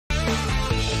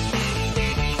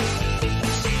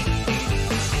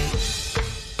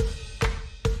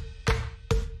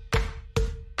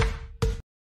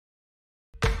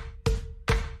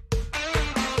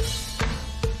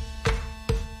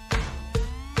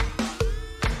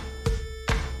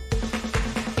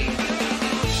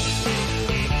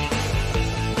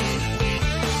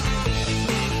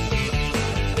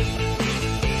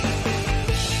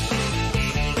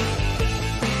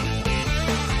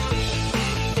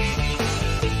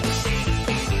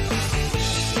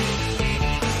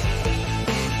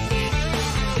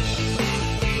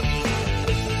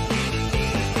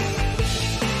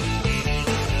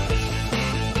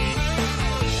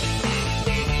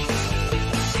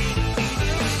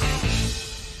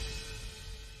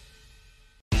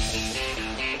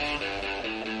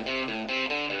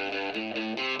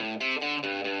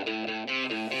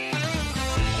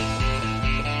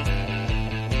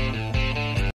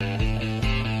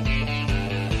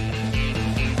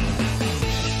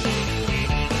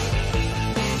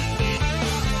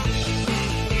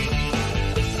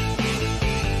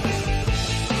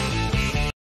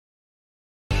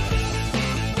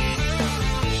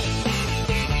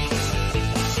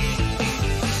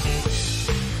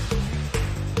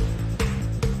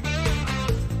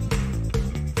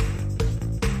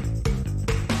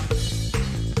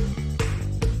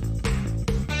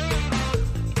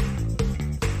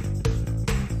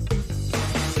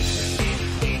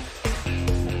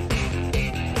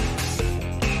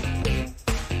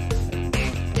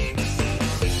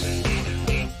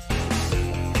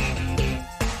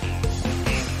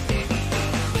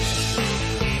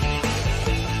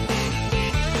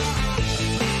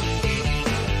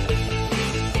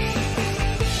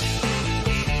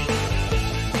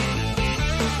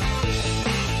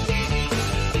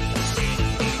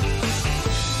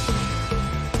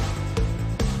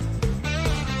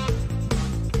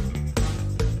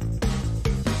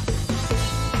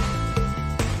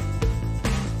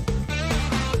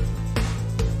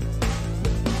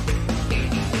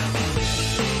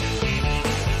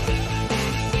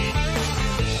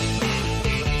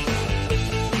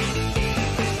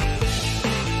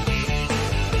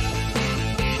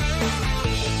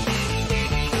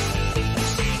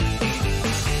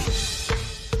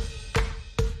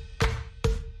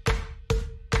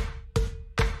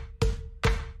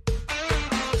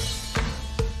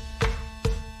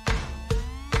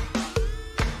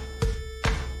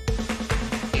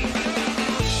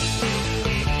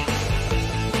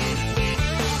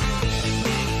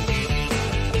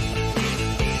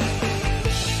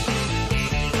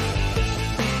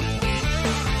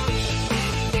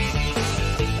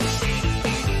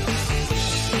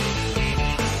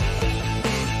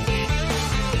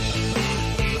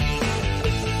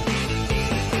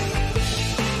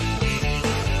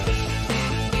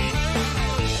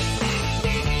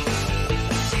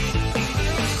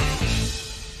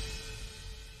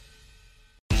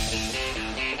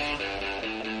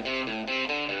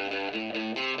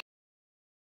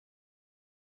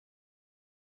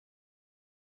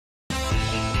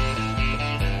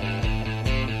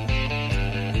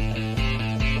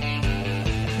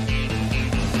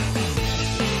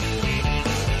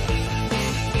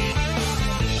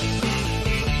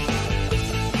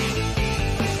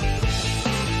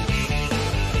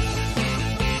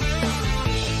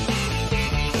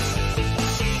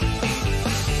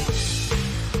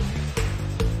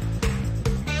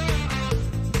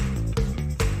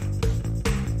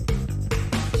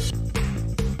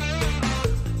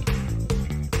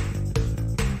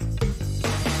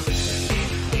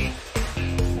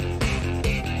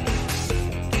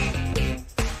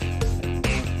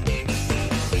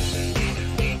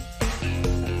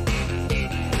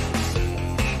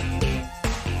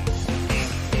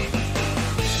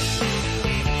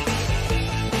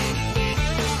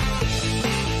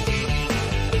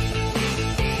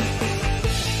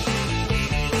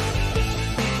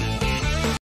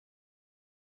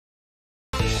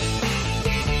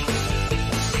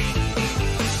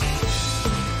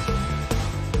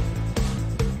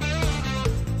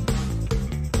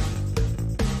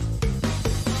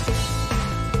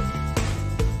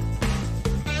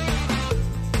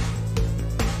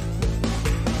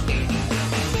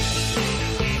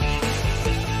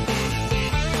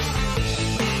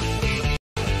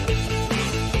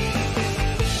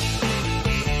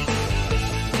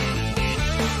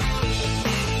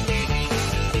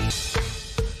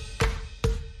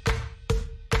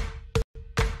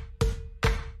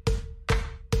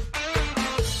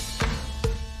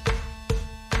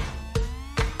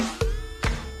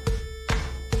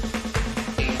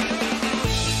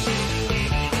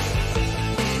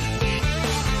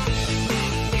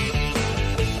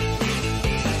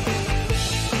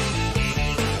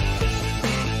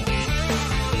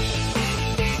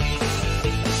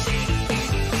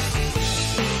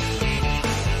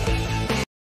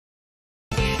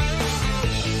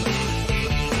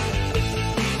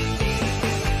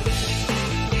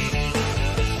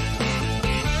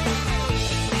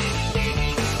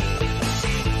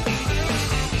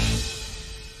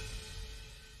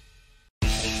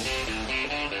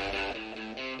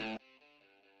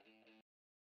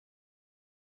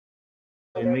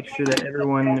And make sure that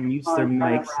everyone mutes their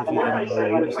mics if you haven't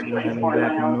already, just so we don't have any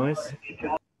background noise.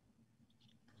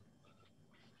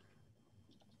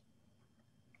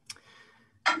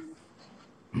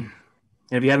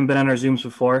 And if you haven't been on our Zooms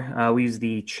before, we use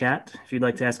the chat if you'd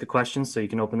like to ask a question. So you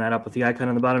can open that up with the icon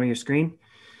on the bottom of your screen.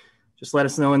 Just let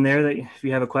us know in there that if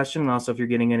you have a question, and also if you're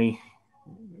getting any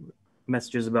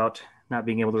messages about not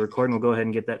being able to record, and we'll go ahead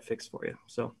and get that fixed for you.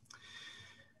 So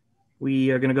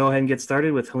we are going to go ahead and get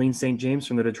started with Helene St. James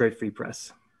from the Detroit Free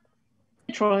Press.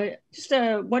 Troy, just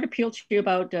what appealed to you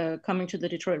about coming to the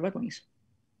Detroit Red Wings?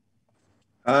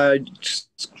 Just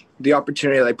the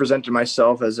opportunity that I presented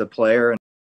myself as a player,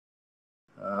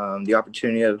 and the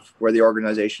opportunity of where the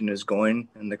organization is going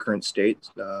in the current state.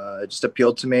 It just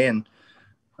appealed to me, and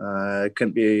I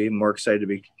couldn't be more excited to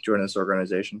be joining this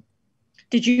organization.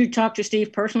 Did you talk to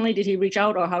Steve personally? Did he reach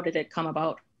out, or how did it come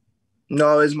about?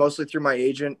 No, it was mostly through my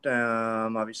agent.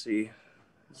 Obviously,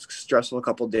 it's stressful a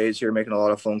couple of days here, making a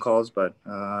lot of phone calls, but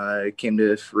it came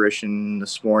to fruition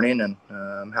this morning, and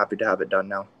I'm happy to have it done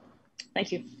now.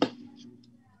 Thank you.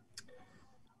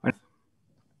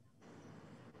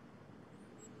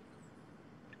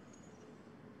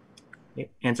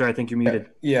 Answer, I think you're muted.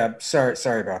 Yeah,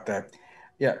 sorry about that.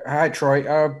 Yeah, hi, Troy.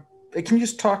 Can you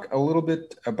just talk a little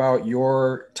bit about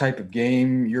your type of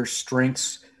game, your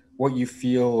strengths, what you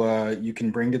feel you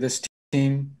can bring to this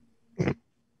team?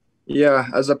 Yeah,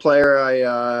 as a player,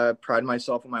 I pride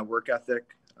myself on my work ethic.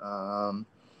 I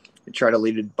try to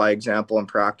lead it by example in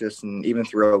practice and even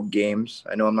throughout games.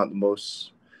 I know I'm not the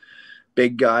most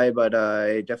big guy, but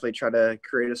I definitely try to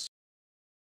create a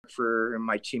for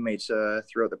my teammates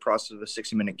throughout the process of a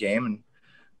 60-minute game. And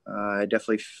I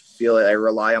definitely feel that I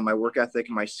rely on my work ethic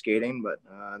and my skating, but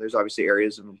there's obviously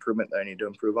areas of improvement that I need to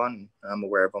improve on, and I'm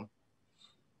aware of them.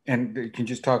 And can you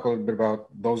just talk a little bit about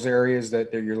those areas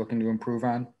that you're looking to improve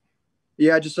on?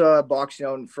 Yeah, just boxing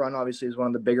out in front obviously is one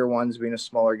of the bigger ones. Being a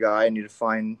smaller guy, I need to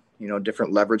find,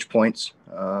 different leverage points.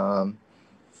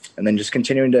 And then just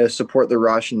continuing to support the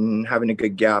rush and having a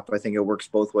good gap. I think it works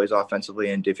both ways,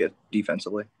 offensively and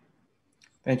defensively.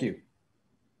 Thank you.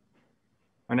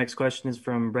 Our next question is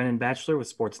from Brennan Batchelor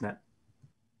with Sportsnet.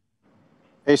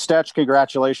 Hey, Stetch,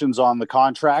 congratulations on the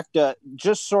contract.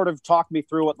 Just sort of talk me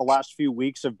through what the last few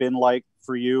weeks have been like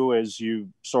for you as you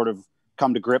sort of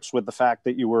come to grips with the fact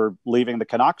that you were leaving the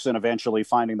Canucks and eventually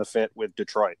finding the fit with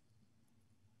Detroit.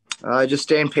 Just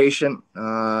staying patient.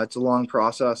 It's a long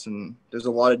process, and there's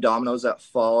a lot of dominoes that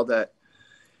fall that,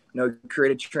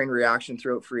 create a chain reaction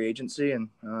throughout free agency, and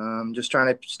just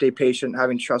trying to stay patient,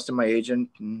 having trust in my agent,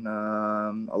 and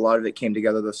a lot of it came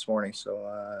together this morning.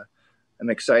 So I'm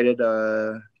excited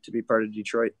to be part of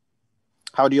Detroit.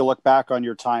 How do you look back on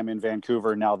your time in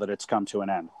Vancouver now that it's come to an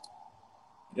end?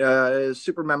 Yeah, it's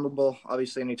super memorable.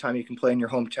 Obviously, anytime you can play in your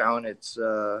hometown, it's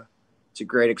a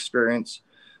great experience.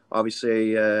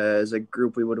 Obviously, as a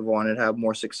group, we would have wanted to have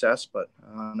more success, but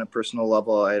on a personal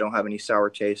level, I don't have any sour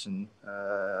taste, and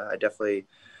I definitely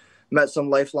met some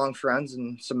lifelong friends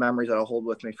and some memories that I'll hold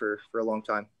with me for a long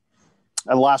time.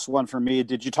 And last one for me,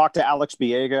 did you talk to Alex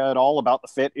Biega at all about the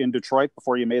fit in Detroit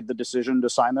before you made the decision to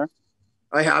sign there?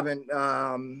 I haven't.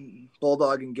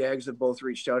 Bulldog and Gags have both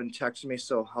reached out and texted me,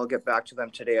 so I'll get back to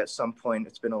them today at some point.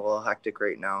 It's been a little hectic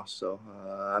right now, so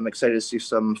I'm excited to see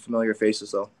some familiar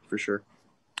faces, though, for sure.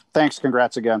 Thanks.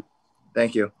 Congrats again.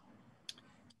 Thank you.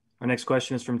 Our next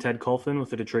question is from Ted Colfin with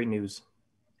the Detroit News.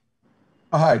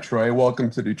 Hi, Troy. Welcome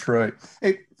to Detroit.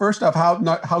 Hey, first off,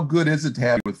 how good is it to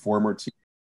have you with former teams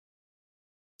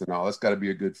and all? That's got to be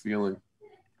a good feeling.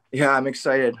 Yeah, I'm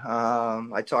excited.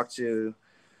 I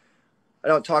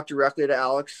don't talk directly to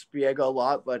Alex Biega a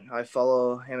lot, but I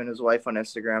follow him and his wife on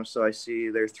Instagram, so I see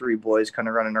their three boys kind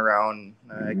of running around,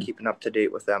 keeping up to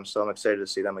date with them. So I'm excited to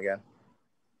see them again.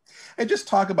 And just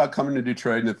talk about coming to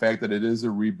Detroit and the fact that it is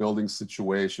a rebuilding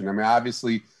situation. I mean,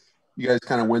 obviously, you guys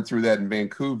kind of went through that in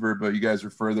Vancouver, but you guys are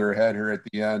further ahead here at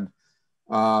the end.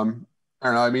 I don't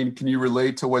know. I mean, can you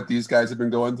relate to what these guys have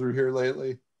been going through here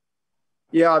lately?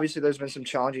 Yeah, obviously, there's been some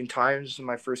challenging times in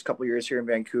my first couple of years here in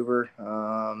Vancouver,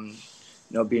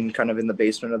 being kind of in the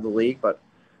basement of the league. But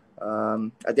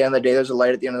at the end of the day, there's a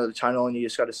light at the end of the tunnel, and you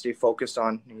just got to stay focused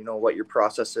on, what your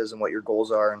process is and what your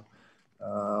goals are. And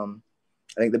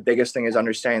I think the biggest thing is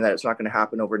understanding that it's not going to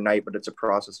happen overnight, but it's a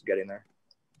process of getting there.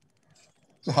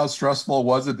 So how stressful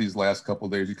was it these last couple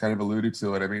of days? You kind of alluded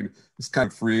to it. I mean, this kind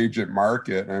of free agent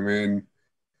market. I mean,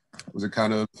 was it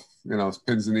kind of,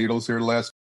 pins and needles here the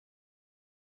last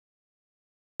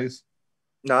days?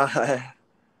 No,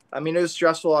 I mean, it was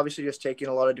stressful, obviously, just taking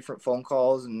a lot of different phone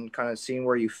calls and kind of seeing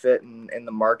where you fit in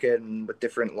the market and with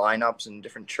different lineups and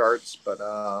different charts. But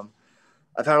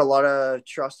I've had a lot of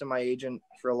trust in my agent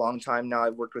for a long time now.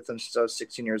 I've worked with him since I was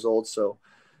 16 years old. So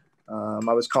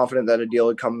I was confident that a deal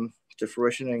would come to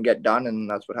fruition and get done, and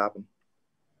that's what happened.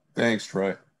 Thanks,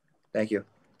 Troy. Thank you.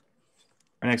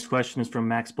 Our next question is from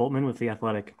Max Boltman with The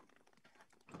Athletic.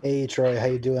 Hey, Troy, how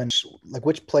you doing? Like,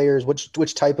 which players,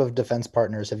 which type of defense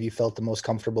partners have you felt the most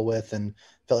comfortable with and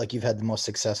felt like you've had the most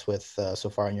success with so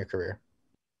far in your career?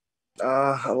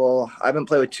 Well, I haven't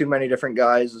played with too many different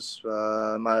guys.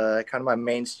 My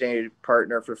mainstay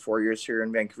partner for 4 years here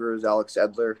in Vancouver is Alex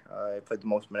Edler. I played the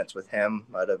most minutes with him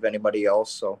out of anybody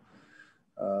else. So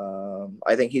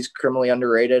I think he's criminally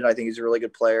underrated. I think he's a really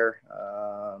good player.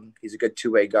 He's a good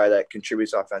two-way guy that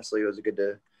contributes offensively. He was a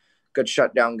good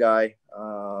shutdown guy.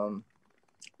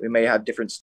 We may have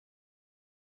different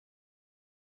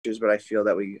stages, but I feel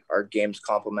that our games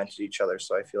complemented each other.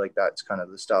 So I feel like that's kind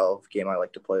of the style of game I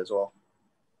like to play as well.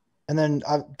 And then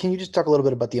can you just talk a little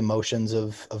bit about the emotions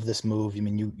of this move? I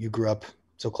mean, you grew up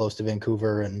so close to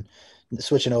Vancouver and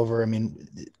switching over. I mean,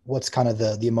 what's kind of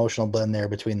the emotional blend there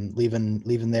between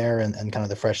leaving there and kind of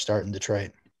the fresh start in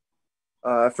Detroit?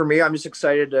 For me, I'm just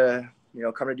excited to,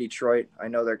 come to Detroit. I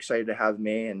know they're excited to have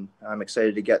me, and I'm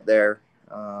excited to get there.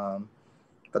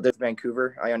 But there's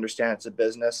Vancouver. I understand it's a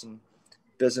business, and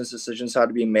business decisions have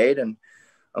to be made. And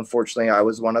unfortunately, I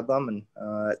was one of them. And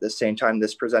at the same time,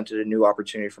 this presented a new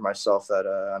opportunity for myself that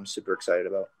I'm super excited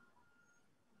about.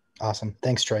 Awesome.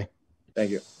 Thanks, Troy.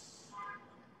 Thank you.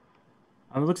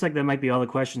 It looks like that might be all the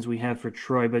questions we have for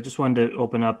Troy, but just wanted to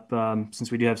open up,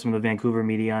 since we do have some of the Vancouver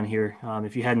media on here.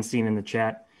 If you hadn't seen in the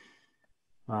chat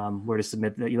where to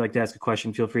submit that you'd like to ask a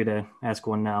question, feel free to ask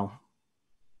one now.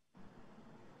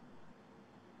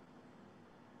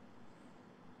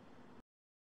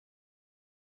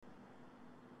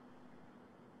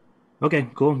 Okay,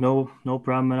 cool. No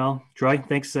problem at all. Troy,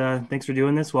 thanks for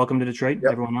doing this. Welcome to Detroit.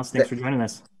 Yep. Everyone else, thanks for joining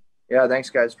us. Yeah, thanks,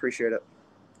 guys. Appreciate it.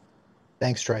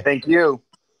 Thanks, Troy. Thank you.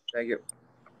 Thank you.